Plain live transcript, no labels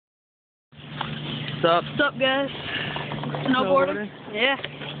Sup? What's up, guys? Snowboarding? Yeah.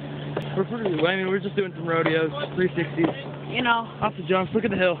 We're just doing some rodeos, 360s. You know. Off the jumps. Look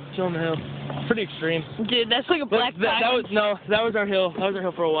at the hill. Show them the hill. Pretty extreme. Dude, that's like a black diamond. That was our hill. That was our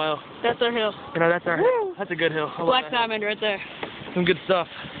hill for a while. That's our hill. You know, that's our hill. That's a good hill. Black diamond right there. Some good stuff.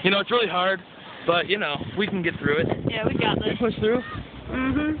 You know, it's really hard, but you know, we can get through it. Yeah, we got this. Push through.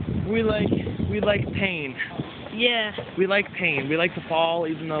 Mhm. We like pain. Yeah. We like pain. We like to fall,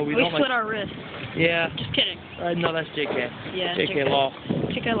 even though we don't like. We split our wrists. Yeah. Just kidding. No, that's JK. Yeah. JK law.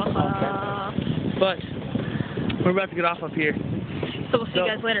 JK law. But we're about to get off up here. So we'll see you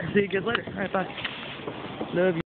guys later. See you guys later. All right, bye. Love you.